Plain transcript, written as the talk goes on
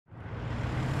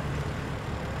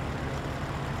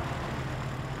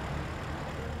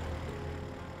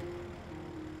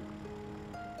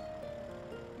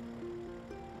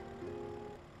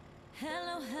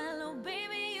Hello, hello,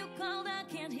 baby, you called, I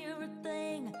can't hear a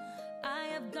thing. I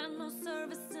have got no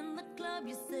service in the club,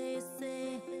 you say.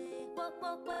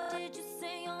 What did you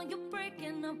say? Oh, you're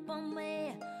breaking up on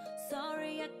me.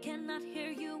 Sorry, I cannot hear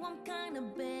you, I'm kinda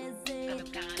busy. Kinda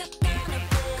busy.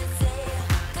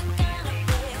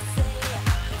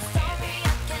 Sorry,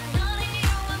 I cannot hear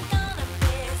you, I'm kinda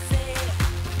busy.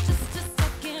 Just a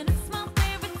second, it's my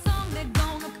favorite song they're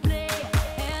gonna play.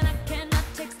 And I cannot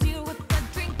text you with a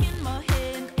drink in my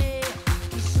hand.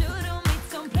 You should've made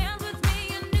some plans with me,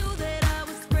 you knew that I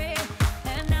was free.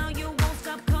 And now you won't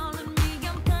stop calling me,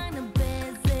 I'm kinda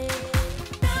busy.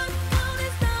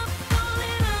 Stop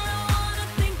calling, I don't wanna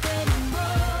think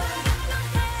anymore. Stop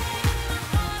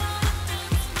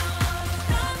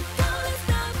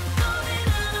calling, I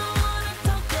don't wanna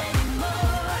talk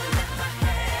anymore. Let my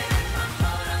head and my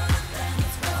heart on the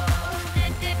dance floor.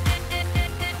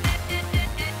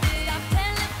 Stop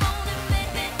telephoning me. I'm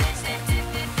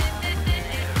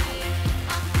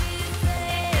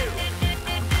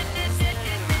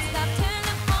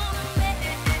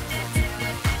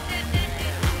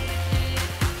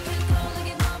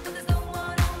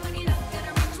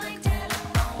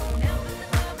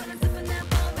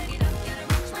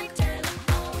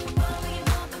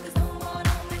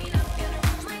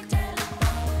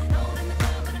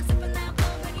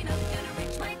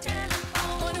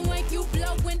Wanna wake you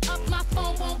blowing up, my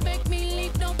phone won't make me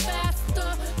leave no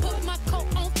faster. Put my coat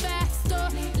on faster,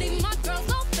 leave my girls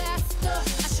on faster.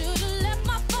 I should've left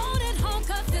my phone at home,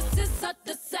 cause this is a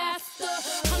disaster.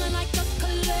 Calling like a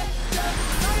collector,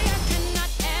 sorry I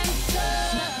cannot answer.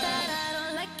 Not that I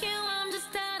don't like you, I'm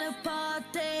just at a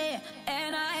party.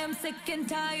 And I am sick and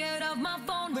tired of my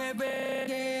phone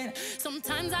ringing.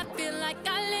 Sometimes I feel like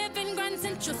I live in Grand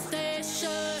Central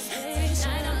Station.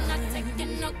 Tonight I'm not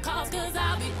taking no calls, cause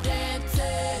I'll be dancing.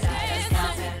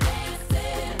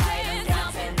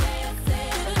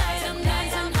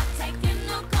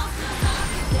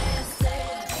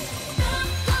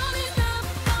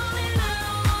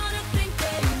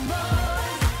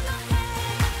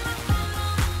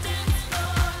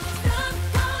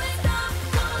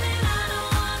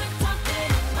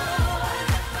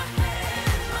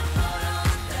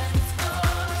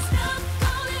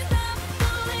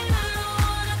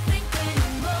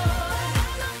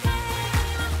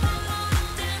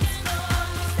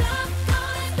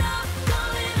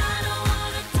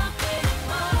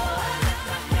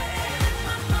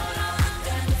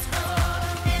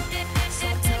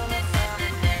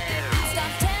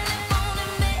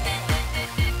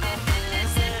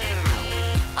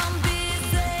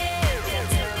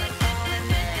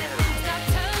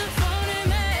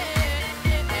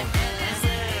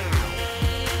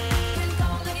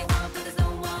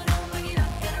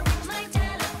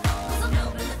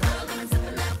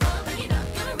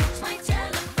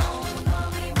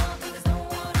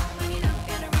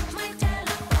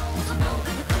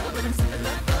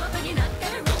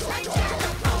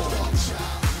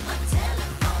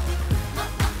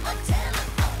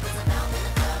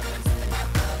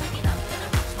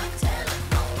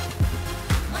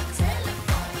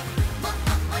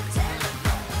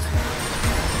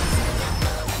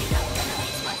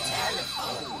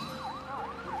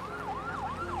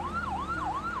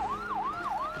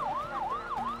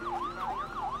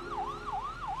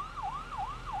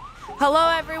 Hello,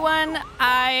 everyone.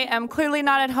 I am clearly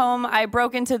not at home. I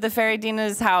broke into the Fairy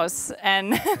Dina's house, and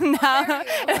now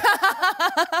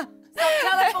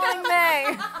Telephoning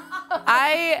me.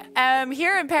 I am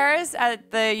here in Paris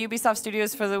at the Ubisoft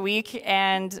Studios for the week,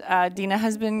 and Dina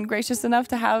has been gracious enough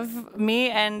to have me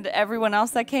and everyone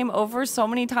else that came over so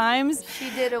many times.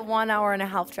 She did a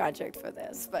 1.5-hour traject for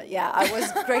this, but yeah, I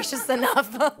was gracious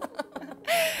enough.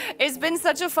 It's been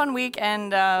such a fun week,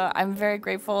 and I'm very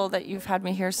grateful that you've had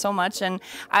me here so much. And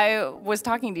I was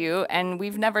talking to you, and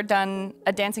we've never done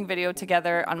a dancing video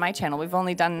together on my channel. We've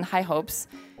only done High Hopes,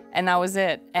 and that was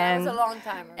it. And That was a long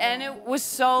time ago. And it was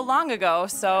so long ago.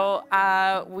 So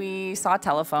we saw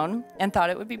Telephone and thought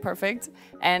it would be perfect.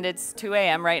 And it's 2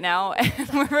 a.m. right now, and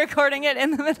we're recording it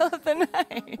in the middle of the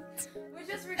night.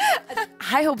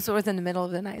 High Hopes was in the middle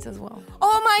of the night as well.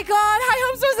 Oh my God, High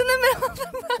Hopes was in the middle of the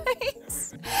night.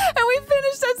 And we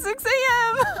finished at 6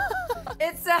 a.m.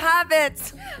 It's a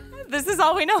habit. This is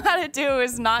all we know how to do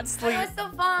is not sleep. It was so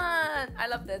fun. I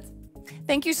loved it.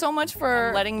 Thank you so much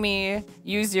for letting me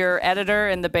use your editor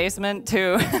in the basement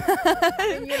too.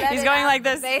 He's going like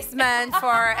this. Basement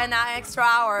for an extra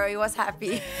hour. He was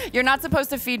happy. You're not supposed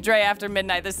to feed Dre after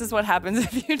midnight. This is what happens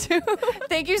if you do.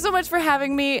 Thank you so much for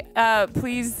having me.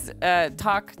 Please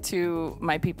talk to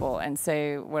my people and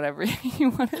say whatever you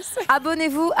want to say.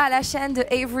 Abonnez-vous à la chaîne de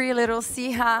Avery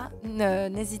littlesiha.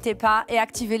 N'hésitez pas et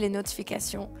activez les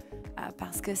notifications.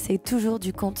 Parce que c'est toujours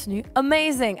du contenu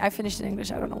amazing. I finished in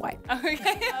English, I don't know why.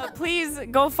 Okay. Please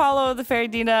go follow the Fairy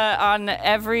Dina on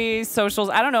every socials.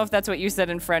 I don't know if that's what you said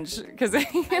in French. Because I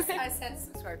said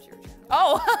subscribe to your channel.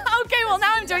 Oh, okay, well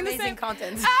now I'm doing the Amazing same.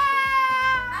 content.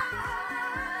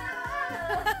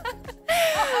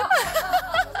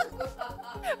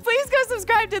 Please go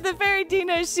subscribe to the Fairy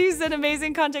Dina. She's an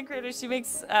amazing content creator. She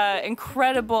makes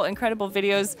incredible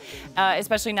videos,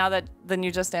 especially now that the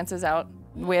new Just Dance is out.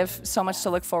 We have so much to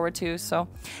look forward to. So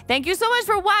thank you so much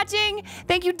for watching.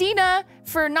 Thank you, Dina,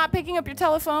 for not picking up your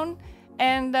telephone.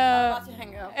 And I'm about to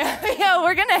hang up. yeah,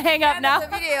 we're gonna hang up now. The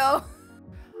video.